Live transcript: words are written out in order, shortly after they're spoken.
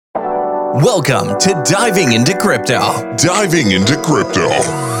Welcome to Diving into Crypto, Diving into crypto.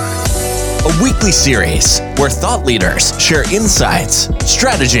 a weekly series where thought leaders share insights,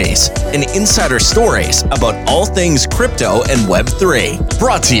 strategies, and insider stories about all things crypto and Web3.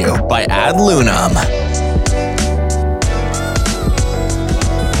 Brought to you by Ad Lunam.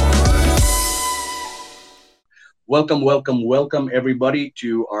 Welcome, everybody,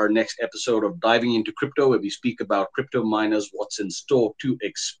 to our next episode of Diving into Crypto, where we speak about crypto miners, what's in store to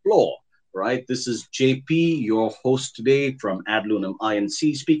explore. Right, this is JP, your host today from Ad Lunam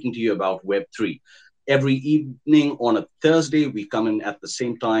INC, speaking to you about Web3. Every evening on a Thursday, we come in at the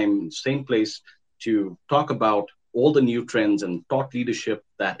same time, same place, to talk about all the new trends and thought leadership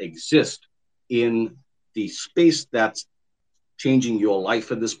that exist in the space that's changing your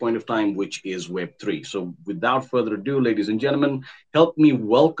life at this point of time, which is Web3. So without further ado, ladies and gentlemen, help me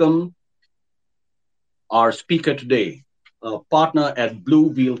welcome our speaker today, a partner at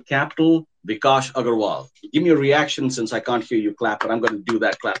Bluewheel Capital, Vikash Agarwal. Give me a reaction since I can't hear you clap, but I'm going to do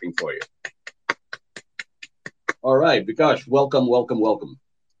that clapping for you. All right, Vikash, welcome.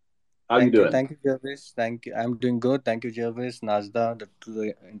 How you doing? Thank you, Jervis. Thank you. I'm doing good. Thank you, Jervis, Nazda, to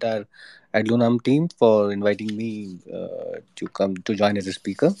the entire Adlunam team for inviting me to come to join as a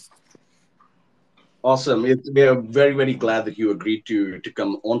speaker. Awesome. We are very glad that you agreed to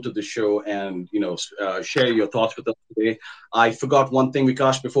come onto the show and share your thoughts with us today. I forgot one thing,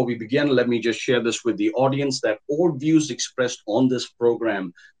 Vikash, before we begin. Let me just share this with the audience that all views expressed on this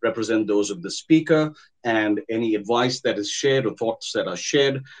program represent those of the speaker, and any advice that is shared or thoughts that are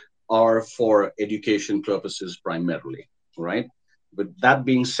shared are for education purposes primarily. Right. With that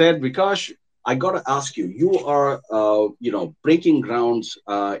being said, Vikash, I got to ask you. You are, breaking grounds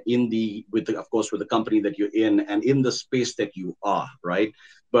of course, with the company that you're in and in the space that you are, right?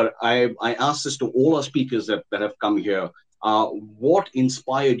 But I asked this to all our speakers that have come here. What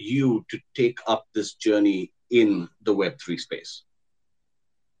inspired you to take up this journey in the Web3 space?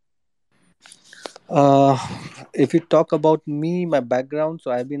 Uh, if you talk about me, my background, so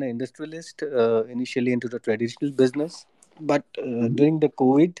I've been an industrialist initially into the traditional business. But Mhm. during the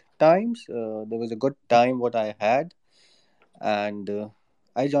COVID times, there was a good time what I had, and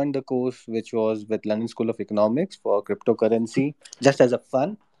I joined the course which was with London School of Economics for cryptocurrency, just as a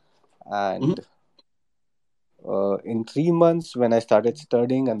fun. Mhm. And in 3 months, when I started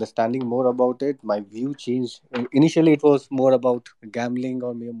studying, understanding more about it, my view changed. Initially, it was more about gambling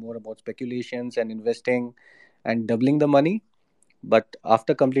or more about speculations and investing and doubling the money. But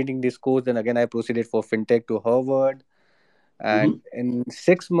after completing this course, then again I proceeded for fintech to Harvard. And Mhm. in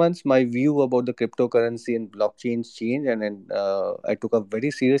 6 months, my view about the cryptocurrency and blockchains changed, and then I took up very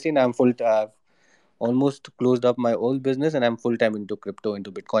seriously. And I've almost closed up my old business, and I'm full time into crypto,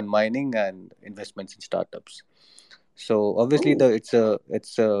 into Bitcoin mining and investments in startups. So obviously,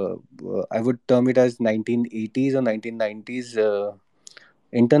 Oh, I would term it as 1980s or 1990s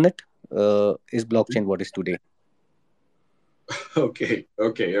internet is blockchain what is today. okay.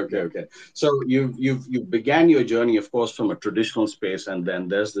 Yeah. So you began your journey, of course, from a traditional space, and then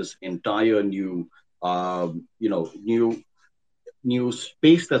there's this entire new, new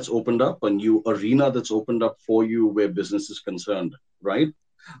space that's opened up, a new arena that's opened up for you where business is concerned, right?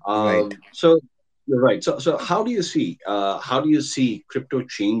 Right. So you're right. So how do you see crypto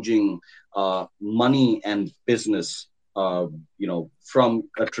changing money and business, from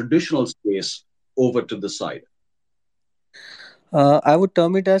a traditional space over to the side? I would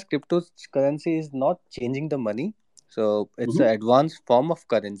term it as cryptocurrency is not changing the money. So it's Hmm. an advanced form of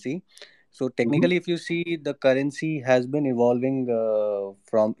currency. So Hmm. technically, if you see, the currency has been evolving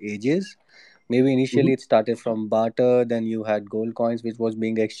from ages. Maybe Hmm. initially it started from barter, then you had gold coins which was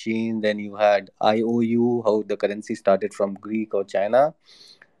being exchanged, then you had IOU, how the currency started from Greek or China.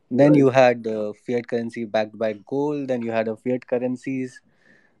 Then Right. you had fiat currency backed by gold, then you had a fiat currencies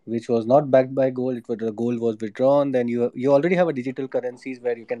which was not backed by gold. It was the gold was withdrawn. Then you already have a digital currencies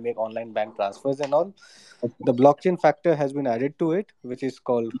where you can make online bank transfers and all. Of The course. blockchain factor has been added to it, which is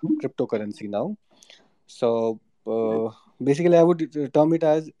called Mhm. cryptocurrency now. So Right. basically, I would term it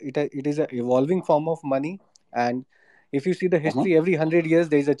as it is an evolving form of money. And if you see the Uh-huh. history, every 100 years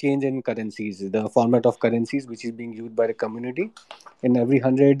there is a change in currencies, the format of currencies which is being used by the community. In every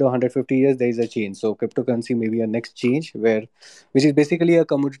 100 or 150 years, there is a change. So cryptocurrency may be a next change where, which is basically a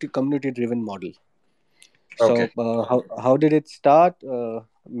community driven model. Okay. So how did it start?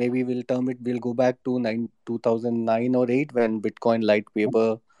 Maybe we'll term it. We'll go back to 2009 or eight when Bitcoin light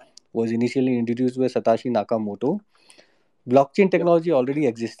paper was initially introduced by Satoshi Nakamoto. Blockchain Yep. technology already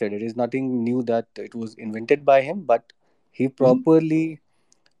existed. It is nothing new that it was invented by him, but he Mhm. properly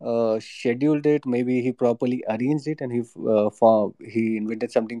scheduled it. Maybe he properly arranged it, and he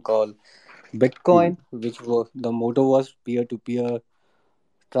invented something called Mhm. Bitcoin, which was the motto was peer to peer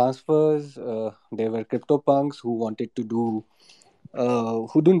transfers. There were crypto punks who wanted to do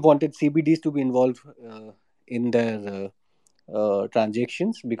who didn't wanted CBDs to be involved in their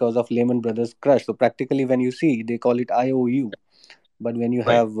transactions because of Lehman Brothers crash. So practically, when you see, they call it IOU. But when you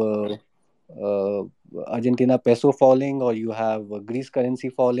Right. have uh, Argentina peso falling, or you have Greece currency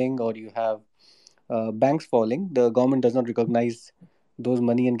falling, or you have banks falling, the government does not recognize those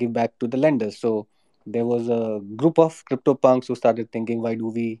money and give back to the lenders. So there was a group of crypto punks who started thinking, why do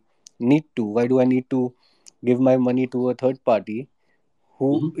we need to? Why do I need to give my money to a third party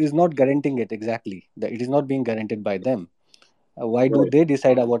who Hmm. is not guaranteeing it exactly? That it is not being guaranteed by them. Why do Right. they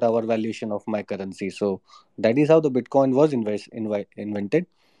decide about our valuation of my currency? So that is how the Bitcoin was invented.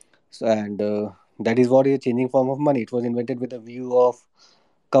 So, and that is what is a changing form of money. It was invented with a view of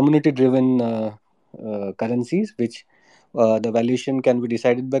community driven currencies, which the valuation can be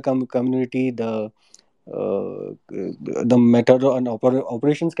decided by community. The method and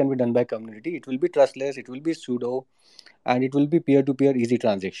operations can be done by community. It will be trustless, it will be pseudo, and it will be peer to peer easy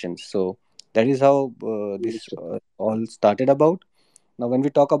transactions. So that is how this Understood. all started about. Now, when we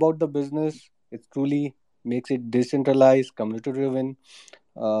talk about the business, it truly makes it decentralized, community driven,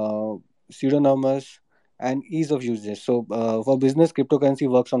 uh, pseudonymous, and ease of usage. So, for business, cryptocurrency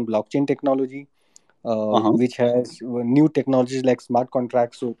works on blockchain technology, Uh-huh. which has new technologies like smart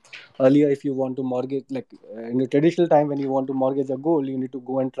contracts. So, earlier, if you want to mortgage, like in the traditional time, when you want to mortgage a gold, you need to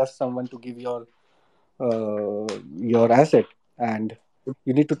go and trust someone to give your asset, and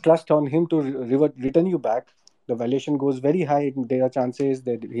you need to trust on him to return you back. The valuation goes very high. There are chances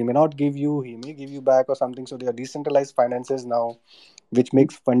that he may not give you, he may give you back or something. So there are decentralized finances now, which Mhm.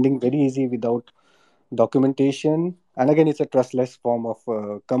 makes funding very easy without documentation. And again, it's a trustless form of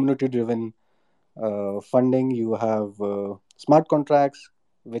community driven funding. You have smart contracts,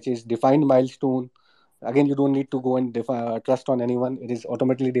 which is defined milestone. Again, you don't need to go and trust on anyone. It is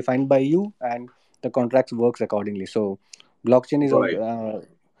automatically defined by you, and the contracts works accordingly. So blockchain is Right.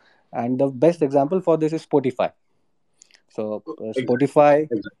 and the best example for this is Spotify. So Exactly. Spotify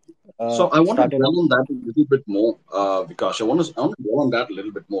Exactly. So I want to started dwell off. on that a little bit more, because I want to dwell on that a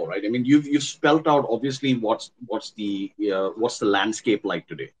little bit more, right? I mean, you've spelt out obviously what's the landscape like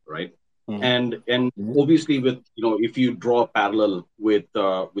today, right? Mhm. And Mhm. obviously, with if you draw a parallel with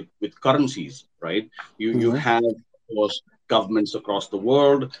currencies, right? You Mhm. have, of course, governments across the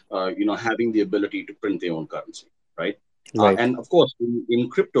world, having the ability to print their own currency, right? Right. And of course, in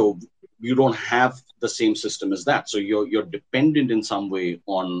crypto, you don't have the same system as that, so you're dependent in some way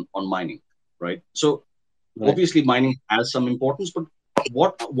on mining, right? So Right. obviously mining has some importance, but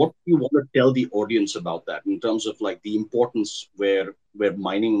what do you want to tell the audience about that in terms of like the importance where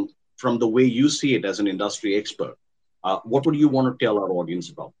mining, from the way you see it as an industry expert, what would you want to tell our audience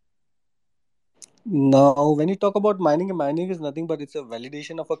about? Now, when you talk about mining, mining is nothing but it's a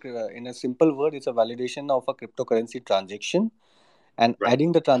validation of in a simple word, it's a validation of a cryptocurrency transaction and Right.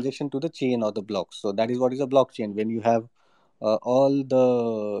 adding the transaction to the chain or the block. So that is what is a blockchain. When you have all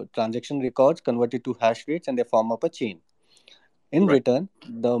the transaction records converted to hash rates and they form up a chain. In Right. return,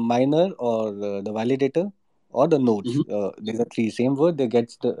 the miner or the validator or the nodes, Hmm. these are three same word. They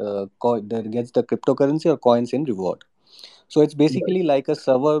gets the cryptocurrency or coins in reward. So it's Right. basically like a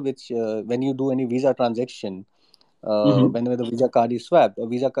server which, when you do any Visa transaction, Hmm. whenever the Visa card is swapped,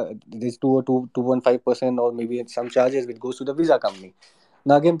 there's 2.5% or maybe some charges which goes to the Visa company.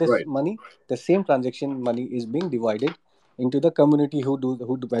 Now again, this Right. money, the same transaction money is being divided into the community who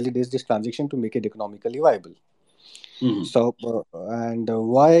validates this transaction to make it economically viable. Hmm. So and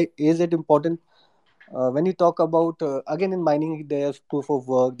why is it important? When you talk about again in mining, there's proof of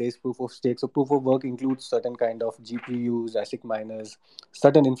work, there's proof of stake. So proof of work includes certain kind of GPUs, ASIC miners,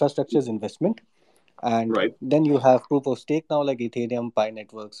 certain infrastructures investment, and Right. then you have proof of stake now like Ethereum, Pi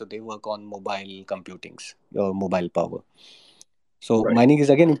network. So they work on mobile computings or mobile power. So Right. mining is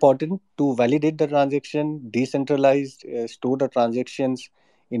again important to validate the transaction, decentralized, store the transactions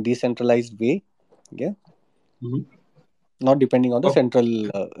in decentralized way. Yeah, Hmm. not depending on the Okay.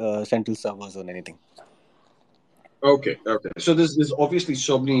 central servers or anything. Okay. Okay. So there's obviously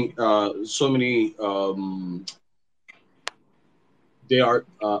so many there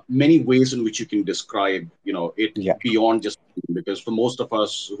are many ways in which you can describe, it Yeah. beyond just, because for most of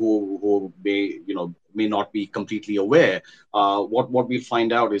us who may not be completely aware, what we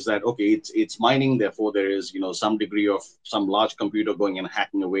find out is that, okay, it's mining, therefore there is, some degree of some large computer going and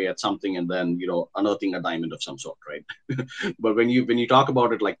hacking away at something, and then, unearthing a diamond of some sort, right? But when you talk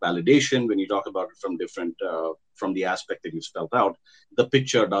about it like validation, when you talk about it from different from the aspect that you spelled out, the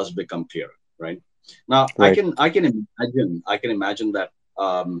picture does become clearer, right? Now, I Right. can I can imagine that,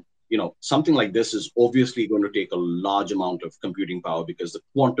 something like this is obviously going to take a large amount of computing power, because the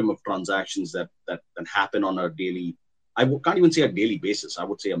quantum of transactions that happen on a daily, can't even say a daily basis, I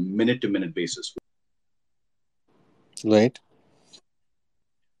would say a minute to minute basis, Right.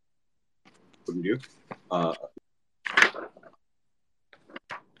 wouldn't you? Uh,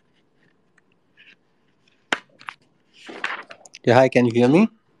 Yeah. Hi. Can you hear me?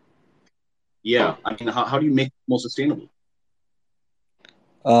 yeah, I mean, how do you make it more sustainable?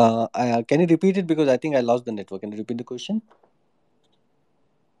 Can you repeat it because I think I lost the network? Can you repeat the question?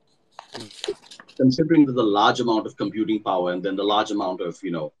 Considering that the large amount of computing power, and then the large amount of,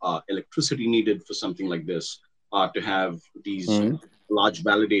 electricity needed for something like this, to have these Hmm. large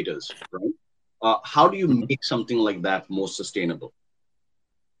validators, right? How do you make something like that more sustainable?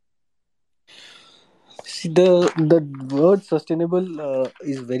 See, the word sustainable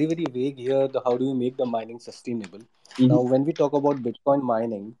is very vague here. The how do you make the mining sustainable? Now, Hmm. when we talk about Bitcoin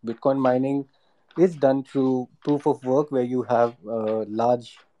mining is done through proof of work, where you have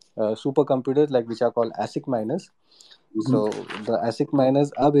large supercomputers like which are called ASIC miners. Hmm. So the ASIC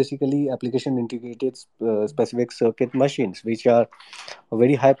miners are basically application integrated specific circuit machines, which are a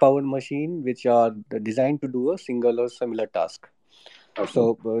very high powered machine, which are designed to do a single or similar task. Okay.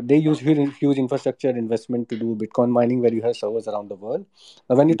 So they use huge infrastructure investment to do Bitcoin mining, where you have servers around the world.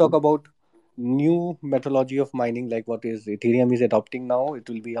 Now, when you talk Hmm. about new methodology of mining, like what is Ethereum is adopting now, it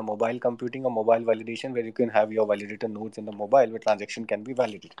will be a mobile computing, a mobile validation, where you can have your validator nodes in the mobile where transaction can be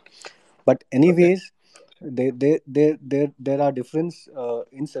validated. But Okay. anyways, there are difference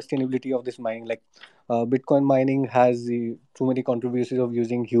in sustainability of this mining. Like Bitcoin mining has too many contributions of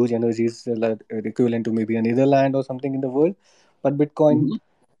using huge energies, like, equivalent to maybe a Netherlands or something in the world. But Bitcoin Hmm.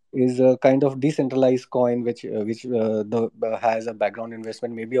 is a kind of decentralized coin which the has a background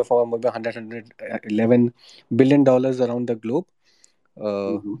investment maybe of maybe 111 billion dollars around the globe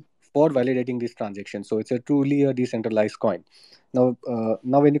uh, Hmm. for validating this transaction. So it's a truly a decentralized coin. Now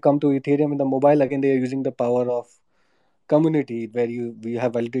when you come to Ethereum in the mobile, again they are using the power of community, where we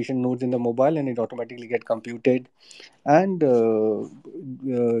have validation nodes in the mobile and it automatically get computed, and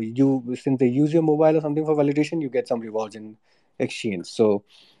you since they use your mobile or something for validation, you get some rewards in exchange. So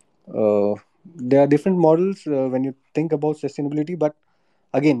uh, there are different models when you think about sustainability, but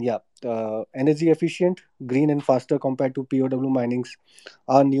again, yeah, energy efficient, green, and faster compared to POW minings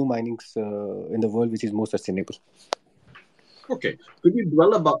are new minings in the world, which is more sustainable. Okay. Could you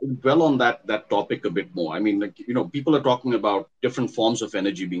dwell on that topic a bit more? I mean, like, people are talking about different forms of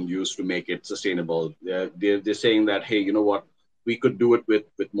energy being used to make it sustainable. They're saying that, hey, you know what, we could do it with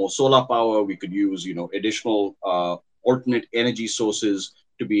more solar power. We could use, additional alternate energy sources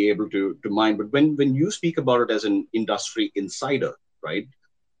to be able to mine. But when you speak about it as an industry insider, right?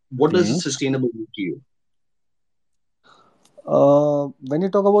 What does Mhm. sustainable mean to you? When you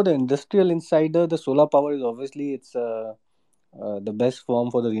talk about the industrial insider, the solar power is obviously the best form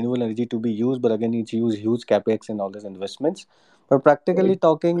for the renewable energy to be used, but again, it's use huge capex and all these investments. But Right. practically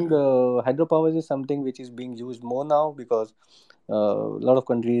talking, hydropower is something which is being used more now because a lot of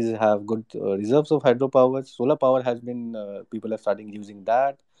countries have good reserves of hydropower. Solar power has been people are starting using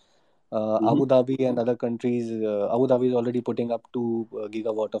that. Hmm. Abu Dhabi and other countries, Abu Dhabi is already putting up 2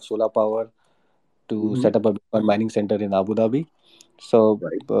 gigawatt of solar power to Hmm. set up a Bitcoin mining center in Abu Dhabi. So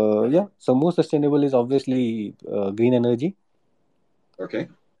Right. yeah, so more sustainable is obviously green energy. Okay.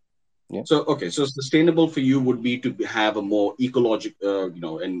 Yeah, So sustainable for you would be to have a more ecological,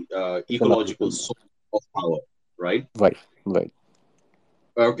 an ecological ecological. source of power, right? Right, right.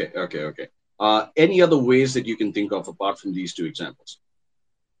 Okay, okay, okay. Any other ways that you can think of apart from these two examples?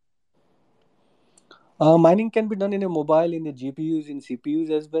 Mining can be done in a mobile, in the GPUs, in CPUs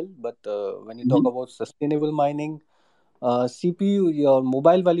as well. But when you talk Hmm. about sustainable mining, CPU, your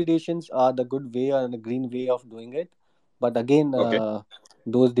mobile validations are the good way and the green way of doing it. But again, Okay.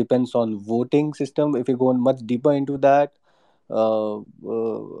 those depends on voting system. If you go much deeper into that,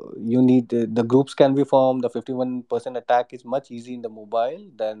 you need the groups can be formed. The 51% attack is much easy in the mobile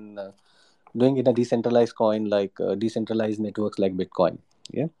than doing it in a decentralized coin like decentralized networks like Bitcoin.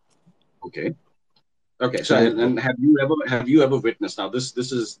 Yeah. Okay. Okay, so So and have you ever witnessed now this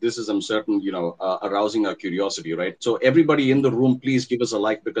is I'm certain arousing our curiosity, right? So everybody in the room, please give us a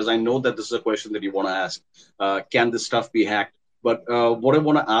like because I know that this is a question that you want to ask. Can this stuff be hacked? But what I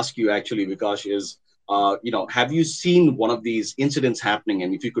want to ask you actually, Vikash, is have you seen one of these incidents happening?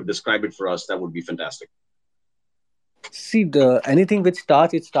 And if you could describe it for us, that would be fantastic. see, the anything which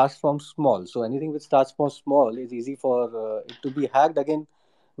starts, it starts from small. So anything which starts from small is easy for it to be hacked. Again,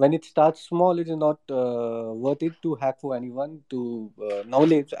 when it starts small, it is not worth it to hack for anyone. To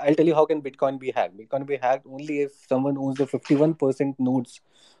normally, I'll tell you how can Bitcoin be hacked. Bitcoin be hacked only if someone owns the 51% nodes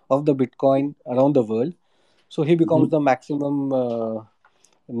of the Bitcoin around the world. So he becomes Hmm. the maximum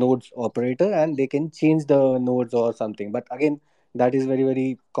nodes operator, and they can change the nodes or something. But again, that is very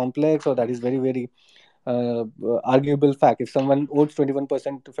very complex, or that is very very arguable fact. If someone owns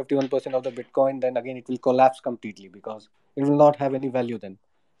 21% to 51% of the Bitcoin, then again it will collapse completely because it will not have any value then.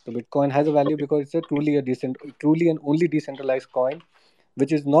 So Bitcoin has a value Okay. because it's a truly and only decentralized coin,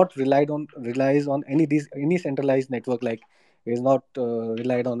 which is not relies on any centralized network. Like it is not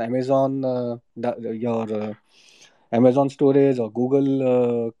relied on Amazon, your Amazon storage or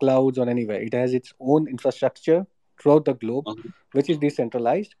Google clouds or anywhere. It has its own infrastructure throughout the globe, Uh-huh. which is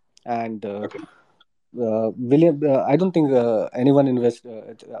decentralized. And Okay. William, I don't think anyone invest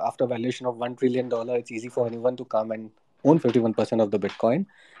after valuation of $1 trillion. It's easy for anyone to come and own 51% of the Bitcoin.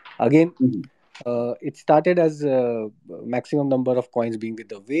 Again, Hmm. it started as maximum number of coins being with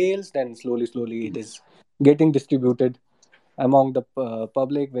the whales. Then slowly, it is getting distributed among the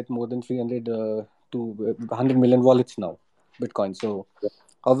public with more than 300 to 100 million wallets now, Bitcoin. So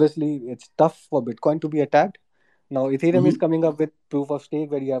obviously, it's tough for Bitcoin to be attacked. Now, Ethereum is Hmm. coming up with proof of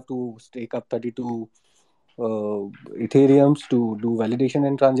stake where you have to stake up 32 Ethereums to do validation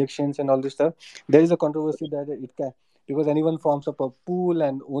and transactions and all this stuff. There is a controversy that it can, because anyone forms up a pool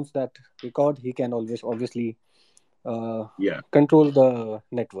and owns that record, he can always obviously uh, Yeah. control the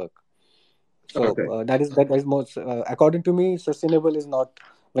network. So Okay. that is most according to me, sustainable is not.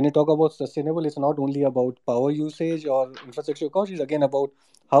 When you talk about sustainable, it's not only about power usage or infrastructure cost. It's again about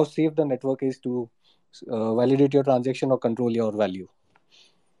how safe the network is to validate your transaction or control your value.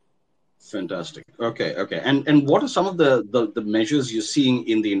 Fantastic. Okay, okay. And what are some of the measures you're seeing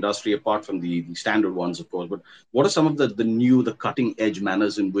in the industry apart from the standard ones, of course, but what are some of the new, the cutting edge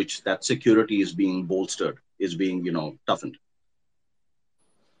manners in which that security is being bolstered, is being, toughened?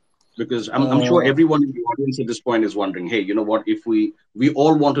 Because I'm sure Uh, everyone in the audience at this point is wondering, hey, you know what, if we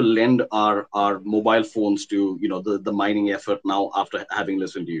all want to lend our mobile phones to the mining effort now after having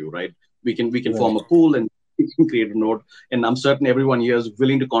listened to you, right? We can form right. a pool and we can create a node, and I'm certain everyone here is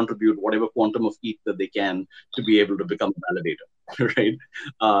willing to contribute whatever quantum of ETH that they can to be able to become a validator. Right?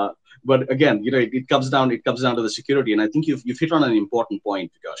 uh, but again, it comes down to the security, and I think you've hit on an important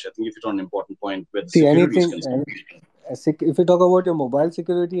point, Vikash. I think you've hit on an important point where the See security is anything. concerned. If you talk about your mobile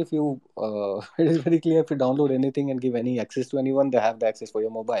security, if you it is very clear, if you download anything and give any access to anyone, they have the access for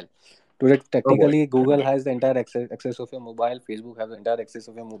your mobile. Today, Oh boy. technically, Google has the entire access of your mobile. Facebook has the entire access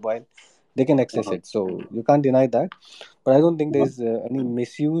of your mobile. They can access Uh-huh. it, so you can't deny that. But I don't think Uh-huh. there's any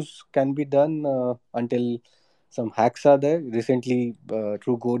misuse can be done until some hacks are there. Recently,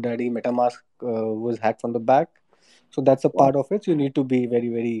 through GoDaddy, MetaMask was hacked from the back, so that's a Wow. part of it. So you need to be very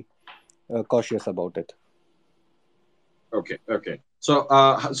very cautious about it. Okay, okay. So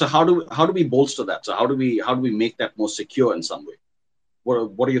how do we bolster that? So how do we make that more secure in some way?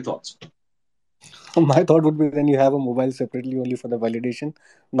 What are your thoughts? My thought would be then you have a mobile separately only for the validation,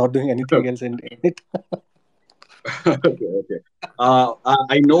 not doing anything else in it. Okay, okay.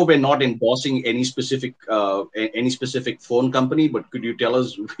 I know we're not endorsing any specific phone company, but could you tell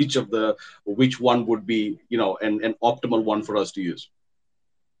us which one would be an optimal one for us to use?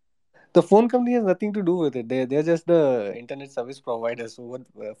 The phone company has nothing to do with it. They're just the internet service provider. So what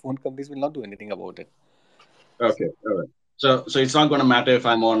phone companies will not do anything about it. Okay, all right. So it's not going to matter if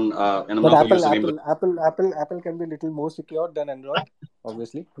I'm on, and I'm But not going to use the name of Apple can be a little more secure than Android,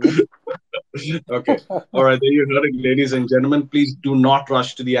 obviously. Yes. Okay. All right. There you heard it, ladies and gentlemen. Please do not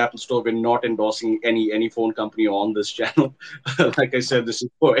rush to the Apple Store. We're not endorsing any phone company on this channel. Like I said, this is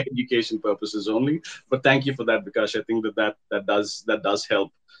for education purposes only. But thank you for that, because I think that does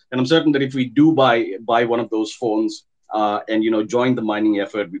help. And I'm certain that if we do buy one of those phones, and join the mining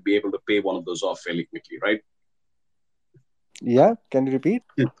effort, we'd be able to pay one of those off fairly quickly, right? Yeah. Can you repeat?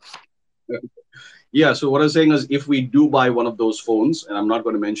 Yeah, so what I was saying is, if we do buy one of those phones, and I'm not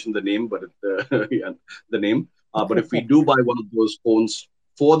going to mention the name, but yeah, the name, but if we do buy one of those phones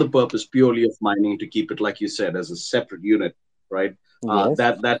for the purpose purely of mining, to keep it, like you said, as a separate unit, right? Yes.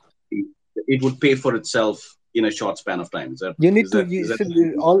 That it would pay for itself in a short span of time. You need Is to that you is that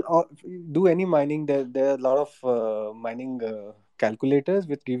should all do any mining. There are a lot of mining calculators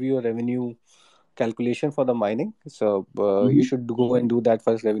which give you a revenue calculation for the mining. So you Mhm, should go and do that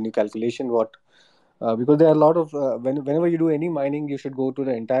first revenue calculation. What because there are a lot of whenever you do any mining, you should go to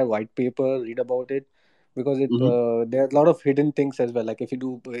the entire white paper, read about it, because mhm. there are a lot of hidden things as well. Like if you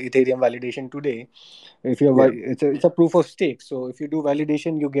do Ethereum validation today, if you Yeah. it's a proof of stake. So if you do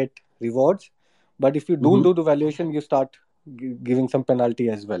validation, you get rewards, but if you don't Mhm. do the valuation, you start giving some penalty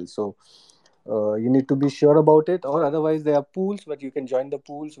as well. So you need to be sure about it, or otherwise there are pools where you can join the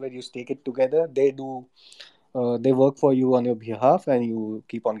pools where you stake it together. They work for you on your behalf, and you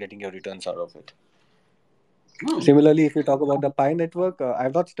keep on getting your returns out of it. Oh. Similarly, if you talk about the Pi network,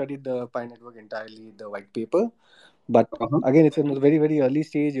 I've not studied the Pi network entirely, the white paper, but Uh-huh. again, it's in a very, very early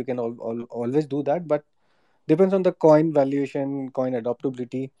stage. You can always do that, but depends on the coin valuation, coin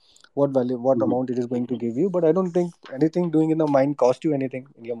adoptability, what value, what Mhm. amount it is going to give you. But I don't think anything doing in the mine cost you anything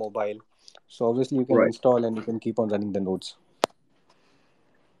in your mobile. So obviously, you can Right. install and you can keep on running the nodes.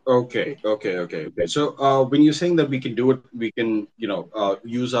 Okay, okay, okay, okay. So when you're saying that we can do it, we can,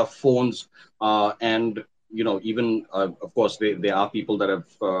 use our phones, and even of course, there are people that have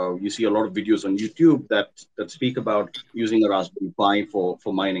you see a lot of videos on YouTube that speak about using a Raspberry Pi for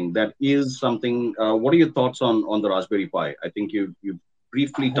mining. That is something. What are your thoughts on the Raspberry Pi? I think you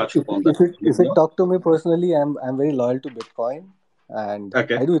briefly touched upon that If earlier. you talk to me personally, I'm very loyal to Bitcoin, and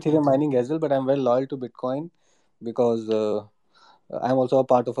Okay. I do Ethereum mining as well. But I'm very loyal to Bitcoin because I'm also a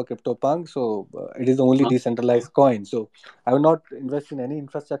part of a crypto punk. So it is the only Uh-huh. decentralized coin. So I will not invest in any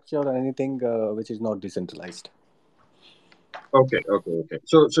infrastructure or anything which is not decentralized. Okay, okay, okay.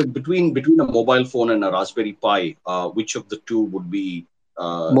 So between a mobile phone and a Raspberry Pi, which of the two would be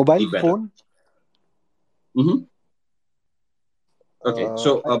Mobile the better? phone. Hmm. Okay,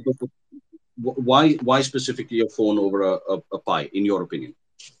 so I, why specifically a phone over a Pi, in your opinion?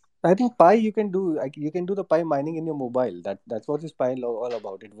 I think Pi you can do you can do the Pi mining in your mobile. That's what is Pi all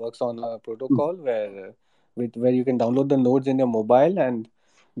about. It works on a Hmm. protocol where you can download the nodes in your mobile, and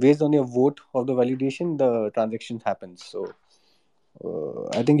based on your vote of the validation, the transaction happens. So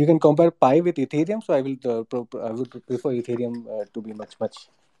I think you can compare Pi with Ethereum. So I would prefer Ethereum to be much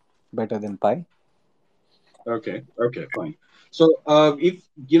better than Pi. Okay, okay, fine. So if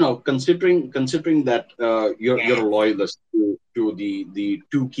considering that you're a loyalist to the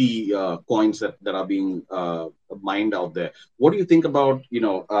two key coins that are being mined out there, what do you think about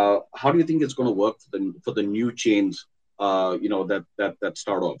how do you think it's going to work for the new chains that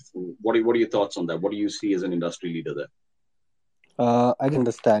start off? What are your thoughts on that? What do you see as an industry leader there? I didn't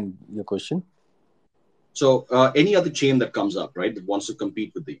understand your question. So any other chain that comes up, right, that wants to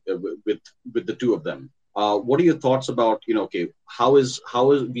compete with with the two of them, what are your thoughts about okay, how is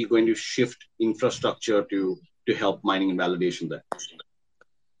we going to shift infrastructure to help mining and validation there?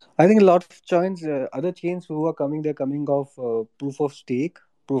 I think a lot of chains, other chains who are coming, they're coming off proof of stake.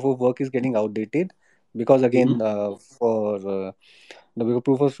 Proof of work is getting outdated because Hmm. again, for the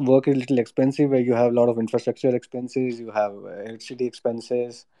proof of work is little expensive, where you have a lot of infrastructure expenses, you have electricity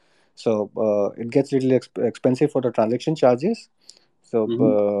expenses, so it gets little expensive for the transaction charges. So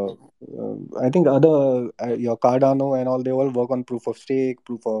Hmm. I think other your Cardano and all, they all work on proof of stake,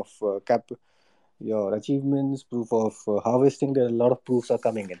 proof of your achievements, proof of harvesting. There are a lot of proofs are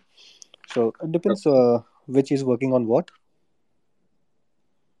coming in. So it depends which is working on what.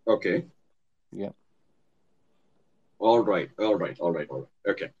 Okay. Yeah. All right. All right. All right. All right.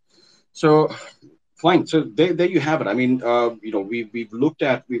 Okay. So fine. So there you have it. I mean, we've looked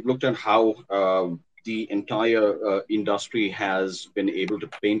at how the entire industry has been able to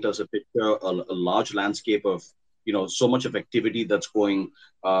paint us a picture, a large landscape of so much of activity that's going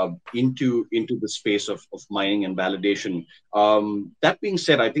into the space of mining and validation. That being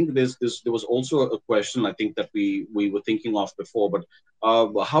said, I think there was also a question I think that we were thinking of before, but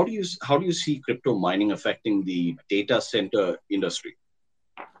how do you see crypto mining affecting the data center industry?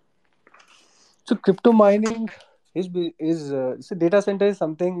 So crypto mining is so data center is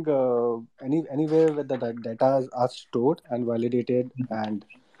something anywhere where the data are stored and validated, and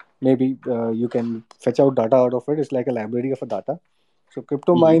maybe you can fetch out data out of it. It's like a library of a data. So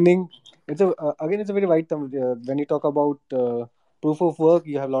crypto Hmm. mining, it's a again it's a very wide term. When you talk about proof of work,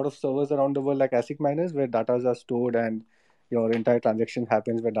 you have a lot of servers around the world like ASIC miners where data are stored, and your entire transaction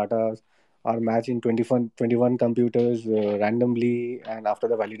happens where data are matched in 21 computers randomly, and after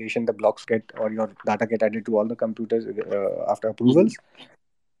the validation the blocks get or your data get added to all the computers after Hmm. approvals.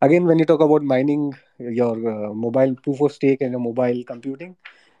 Again, when you talk about mining, your mobile proof of stake and your mobile computing,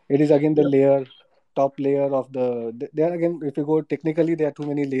 it is again the Yeah. layer. top layer of there again, if you go technically, there are too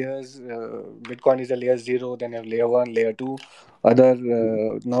many layers. Bitcoin is a layer 0, then you have layer 1, layer 2. Other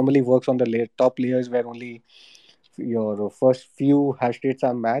normally works on the top layers where only your first few hash rates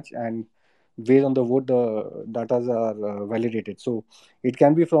are matched, and based on the vote the datas are validated. So it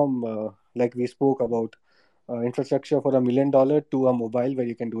can be from like we spoke about infrastructure for $1 million to a mobile where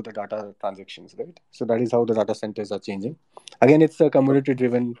you can do the data transactions, right? So that is how the data centers are changing. Again, it's a community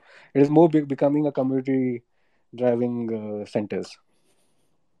driven. It is more becoming a community driving centers.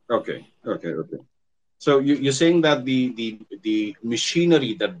 Okay, okay, okay. So you're saying that the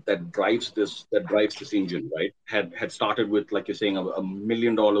machinery that drives this engine, right, had started with, like you're saying, $1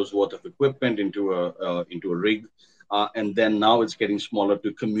 million worth of equipment into a rig, and then now it's getting smaller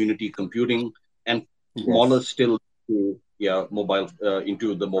to community computing, and smaller Yes, still to, yeah, mobile,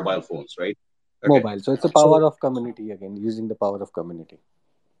 into the mobile phones, right? Okay, mobile. So it's a so power of community, again using the power of community.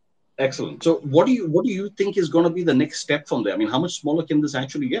 excellent. So what do you think is going to be the next step from there? I mean, how much smaller can this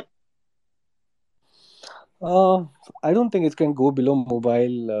actually get? Uh, I don't think it can go below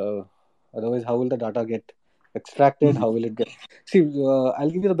mobile. Otherwise, how will the data get extracted? Mhm. How will it get? See, I'll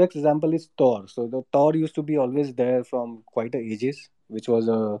give you the best example is Tor. So the Tor used to be always there from quite a ages, which was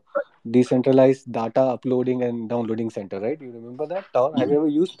a decentralized data uploading and downloading center, right? You remember that Tor? Have you Mhm. ever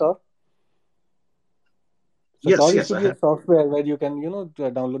used Tor? So Yes, Tor used yes, to I be a have. software where you can,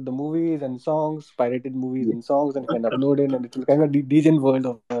 download the movies and songs, pirated movies Yeah. and songs, and you can upload it, and it will kind of degen world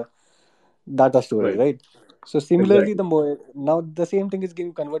of the data storage, Right. right? So similarly, Exactly. the more now the same thing is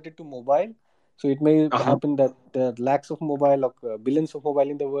getting converted to mobile. So it may Uh-huh. happen that there are lakhs of mobile or billions of mobile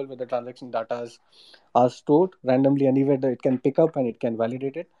in the world where the transaction data are stored randomly anywhere that it can pick up and it can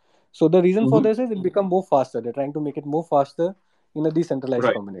validate it. So the reason for Hmm. this is it become more faster. They're trying to make it more faster in a decentralized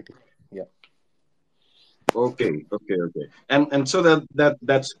Right. community. Yeah. Okay. Okay. Okay. And so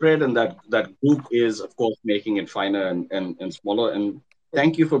that spread and that group is, of course, making it finer and smaller. And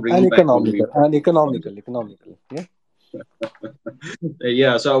thank you for And bringing back memories. economical and economical. Yeah.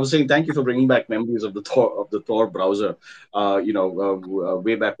 Yeah, so I was saying thank you for bringing back memories of the Tor browser.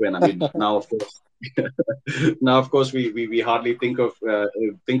 Way back when. I mean, now of course, now of course we hardly think of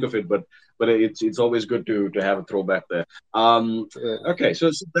it, but it's always good to have a throwback there. Okay, so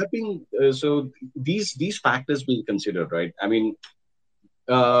that being, so these factors being considered, right? I mean,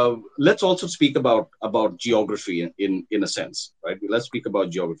 let's also speak about geography in a sense, right? Let's speak about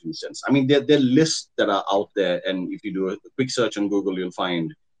geography in a sense. I mean, there are lists that are out there, and if you do a quick search on Google, you'll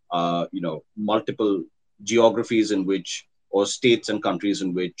find multiple geographies in which, or states and countries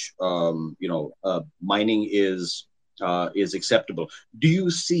in which, mining is acceptable. Do you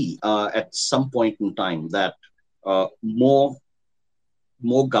see at some point in time that more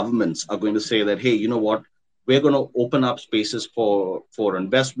governments are going to say that, hey, you know what, we're going to open up spaces for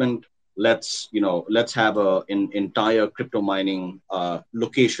investment. Let's have an entire crypto mining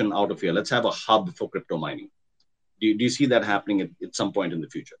location out of here. Let's have a hub for crypto mining. Do you see that happening at some point in the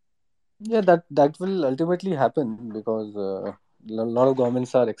future? Yeah, that will ultimately happen because a lot of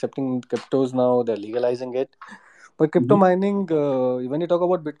governments are accepting cryptos now. They're legalizing it. But crypto Hmm. mining, when you talk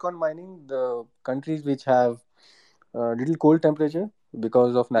about Bitcoin mining, the countries which have little cold temperature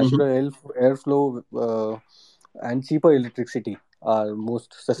because of Hmm. natural airflow and cheaper electricity are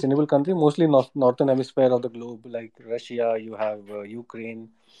most sustainable country. Mostly northern hemisphere of the globe, like Russia. You have Ukraine,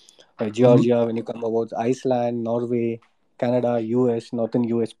 Hmm. Georgia. When you come about Iceland, Norway, Canada, US, northern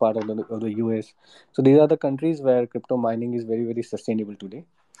US part of the US. So these are the countries where crypto mining is very very sustainable today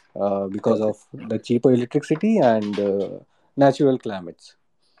because Okay. of the cheaper electricity and natural climates.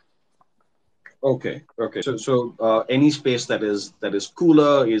 Okay. Okay. So any space that is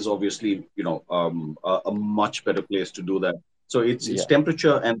cooler is obviously, a much better place to do that. So it's Yeah.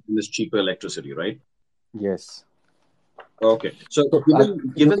 temperature and it's cheaper electricity, right? Yes. Okay. So So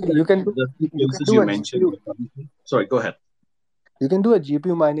given that you can do the two you can places do you a mentioned, GPU. sorry, go ahead. You can do a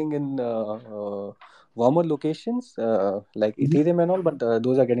GPU mining in warmer locations like Mhm. Ethereum and all, but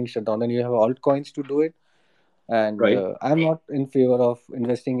those are getting shut down. And you have altcoins to do it. And Right. I'm not in favor of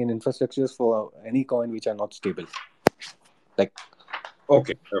investing in infrastructures for any coin which are not stable. Like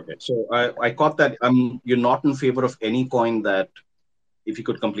Okay. Okay. So I caught that. You're not in favor of any coin that, if you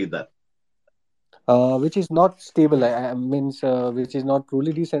could complete that. which is not stable. I means which is not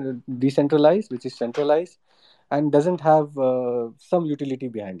truly decentralized, which is centralized, and doesn't have some utility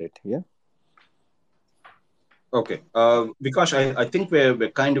behind it. Yeah. Okay. Because I think we're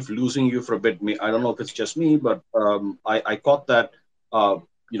kind of losing you for a bit. I don't know if it's just me, but I caught that,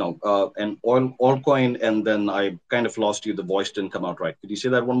 an oil coin, and then I kind of lost you. The voice didn't come out right. Could you say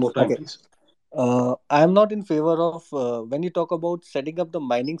that one more time, Okay. please? I'm not in favor of when you talk about setting up the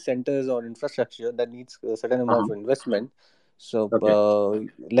mining centers or infrastructure that needs a certain amount Uh-huh. of investment. So, Okay.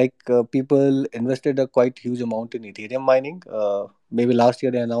 people invested a quite huge amount in Ethereum mining. Maybe last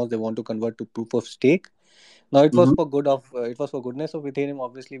year they announced they want to convert to proof of stake. Now Mm-hmm. it was for goodness of Ethereum,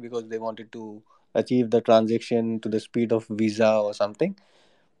 obviously, because they wanted to achieve the transaction to the speed of Visa or something.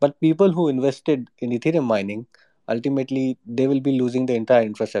 But people who invested in Ethereum mining, ultimately they will be losing the entire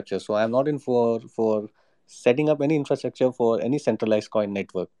infrastructure. So I'm not in for setting up any infrastructure for any centralized coin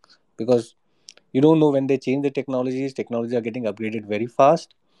network, because you don't know when they change the technologies. Technologies are getting upgraded very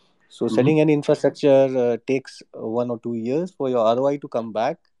fast. So Mm-hmm. setting any infrastructure takes 1 or 2 years for your ROI to come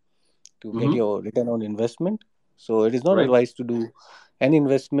back to get Mm-hmm. your return on investment. So it is not Right. advised to do any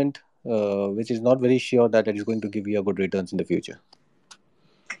investment which is not very sure that it is going to give you a good returns in the future.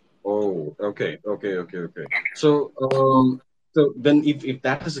 Oh, okay, okay, okay, okay. So, so then, if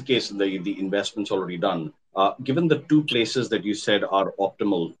that is the case, and the investment's already done, given the two places that you said are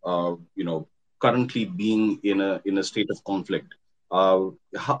optimal, currently being in a state of conflict, how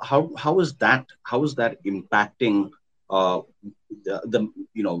is that impacting uh, the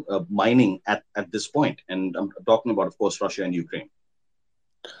mining at this point? And I'm talking about, of course, Russia and Ukraine.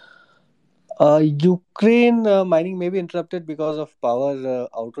 Ukraine mining may be interrupted because of power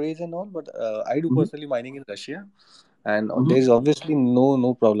outrage and all, but I do Mm-hmm. personally mining in Russia, and there Mm-hmm. is obviously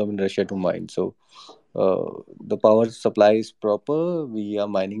no problem in Russia to mine. So the power supply is proper. We are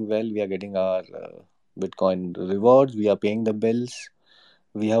mining well. We are getting our Bitcoin rewards. We are paying the bills.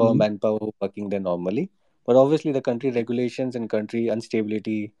 We have our Mm-hmm. manpower working there normally. But obviously, the country regulations and country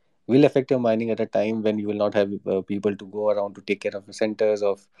instability will affect your mining at a time when you will not have people to go around to take care of the centers.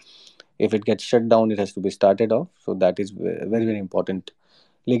 Of if it gets shut down, it has to be started off. So that is very important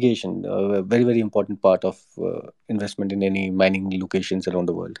legation, a very important part of investment in any mining locations around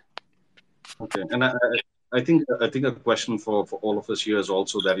the world. Okay, and I think a question for all of us here is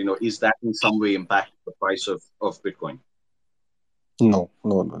also that, is that in some way impacting the price of Bitcoin? No.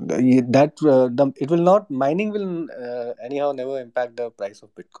 That it will not, mining will anyhow never impact the price of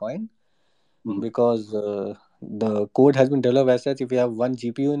Bitcoin, Hmm. because the code has been developed as such. If you have one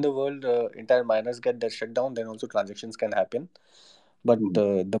GPU in the world, entire miners get that shut down, then also transactions can happen. But Hmm.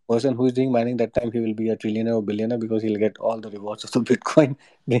 the person who is doing mining that time, he will be a trillionaire or billionaire, because he'll get all the rewards of the Bitcoin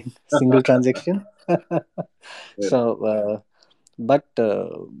in single transaction. Yeah. So, but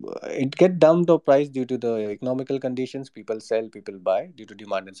it get dumped or price due to the economical conditions. People sell, people buy due to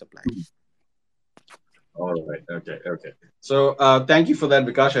demand and supply. All right. Okay. Okay. So thank you for that,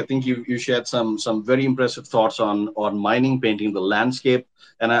 Vikash. I think you shared some very impressive thoughts on mining, painting the landscape,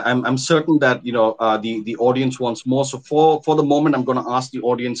 and I'm certain that the audience wants more. So for the moment, I'm going to ask the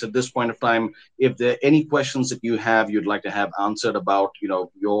audience at this point of time if there are any questions that you have you'd like to have answered about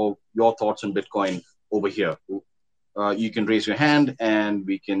your thoughts on Bitcoin over here. You can raise your hand and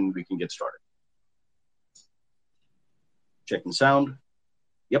we can get started. Checking sound.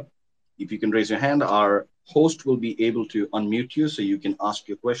 Yep. If you can raise your hand, our host will be able to unmute you so you can ask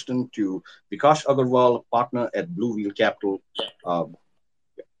your question to Vikash Agarwal, partner at Bluewheel Capital. Uh,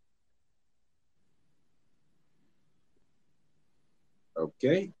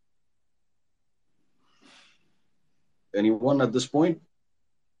 okay. Anyone at this point?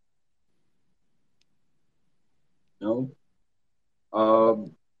 No.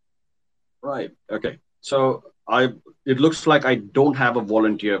 Um, right. Okay. So it looks like I don't have a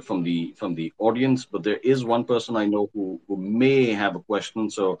volunteer from the audience, but there is one person I know who may have a question.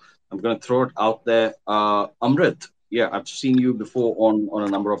 So I'm going to throw it out there. Amrit. Yeah, I've seen you before on a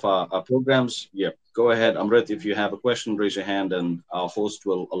number of our programs. Yeah, go ahead, Amrit. If you have a question, raise your hand, and our host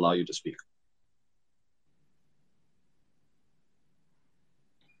will allow you to speak.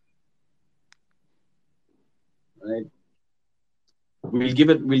 Right. We'll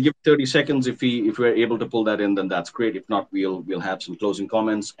give 30 seconds. If we're able to pull that in, then that's great. If not, we'll have some closing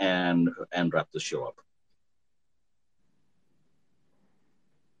comments and wrap the show up.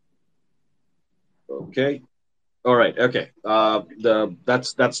 Okay. All right. Okay.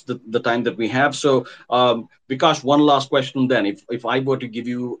 That's the time that we have. So, Vikash, one last question then. If I were to give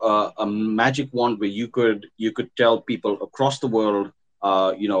you a magic wand where you could tell people across the world,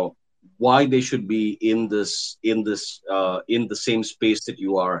 why they should be in the same space that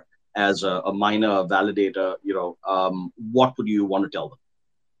you are as a miner, a validator, what would you want to tell them?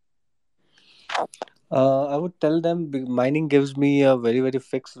 I would tell them mining gives me a very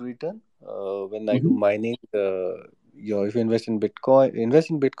fixed return. When I do Hmm. mining, if you invest in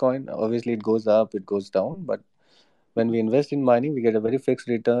Bitcoin. Obviously, it goes up, it goes down. But when we invest in mining, we get a very fixed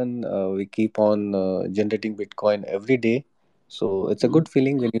return. We keep on generating Bitcoin every day. So it's a Mhm. good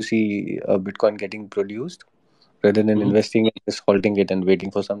feeling when you see a Bitcoin getting produced rather than Mhm. investing and just halting it and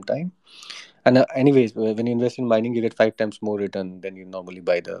waiting for some time. And anyways, when you invest in mining, you get 5 times more return than you normally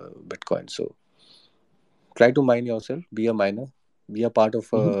buy the Bitcoin. So try to mine yourself, be a miner, be a part of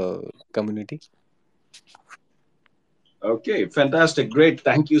Mhm. a community. Okay, fantastic, great.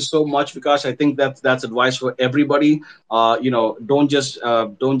 Thank you so much, because I think that's advice for everybody. Don't just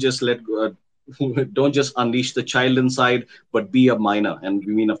let don't just unleash the child inside, but be a miner. And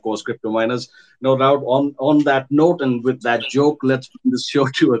we mean, of course, crypto miners. No doubt. On that note, and with that joke, let's bring this show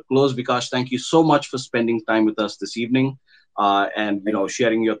to a close. Because thank you so much for spending time with us this evening, and Thank you.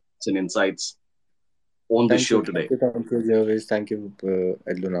 sharing your thoughts and insights on this show today. Thank you, Jarvis. Thank you,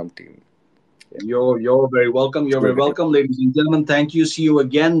 Adlunam team. Yeah, You're very welcome. You're very good with you. welcome, ladies and gentlemen. Thank you. See you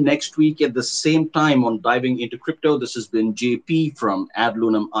again next week at the same time on Diving into Crypto. This has been JP from Ad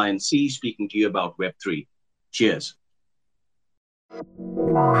Lunam INC speaking to you about Web3. Cheers.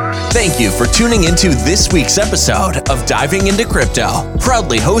 Thank you for tuning into this week's episode of Diving into Crypto,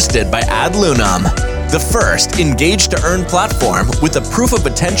 proudly hosted by Ad Lunam, the first engage to earn platform with a proof of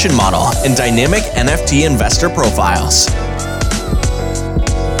attention model and dynamic NFT investor profiles.